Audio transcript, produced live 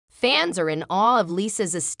Fans are in awe of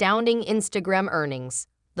Lisa's astounding Instagram earnings.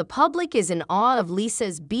 The public is in awe of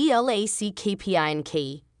Lisa's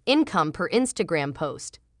BLACKPINK income per Instagram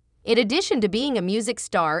post. In addition to being a music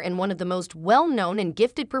star and one of the most well-known and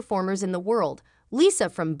gifted performers in the world, Lisa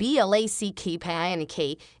from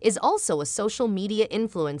BLACKPINK is also a social media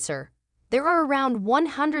influencer. There are around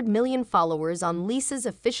 100 million followers on Lisa's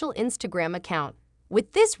official Instagram account.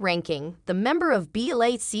 With this ranking, the member of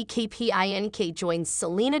BLACKPINK joins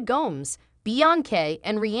Selena Gomez, Beyoncé,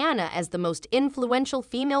 and Rihanna as the most influential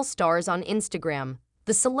female stars on Instagram.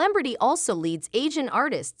 The celebrity also leads Asian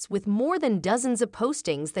artists with more than dozens of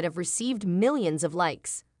postings that have received millions of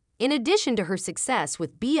likes. In addition to her success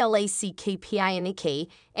with BLACKPINK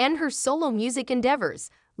and her solo music endeavors,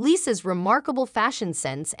 Lisa's remarkable fashion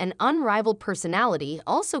sense and unrivaled personality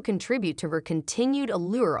also contribute to her continued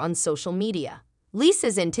allure on social media.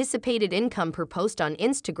 Lisa's anticipated income per post on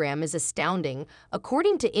Instagram is astounding,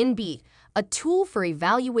 according to InBeat, a tool for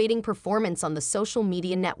evaluating performance on the social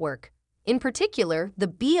media network. In particular, the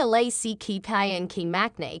BLACKPINK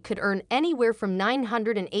magnate could earn anywhere from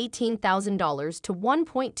 $918,000 to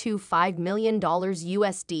 $1.25 million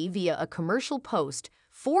USD via a commercial post,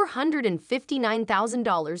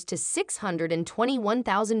 $459,000 to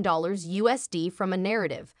 $621,000 USD from a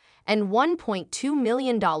narrative, and $1.2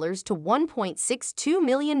 million to $1.62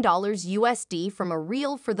 million USD from a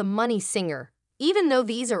reel for the money singer. Even though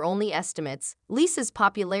these are only estimates, Lisa's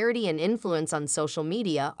popularity and influence on social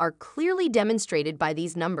media are clearly demonstrated by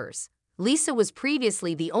these numbers. Lisa was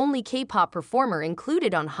previously the only K-pop performer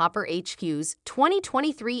included on Hopper HQ's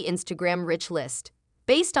 2023 Instagram Rich List.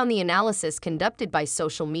 Based on the analysis conducted by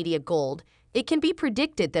Social Media Gold, it can be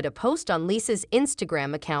predicted that a post on Lisa's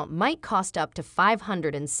Instagram account might cost up to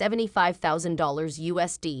 $575,000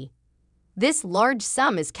 USD. This large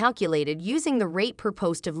sum is calculated using the rate per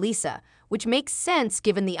post of Lisa, which makes sense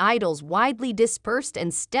given the idol's widely dispersed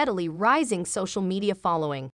and steadily rising social media following.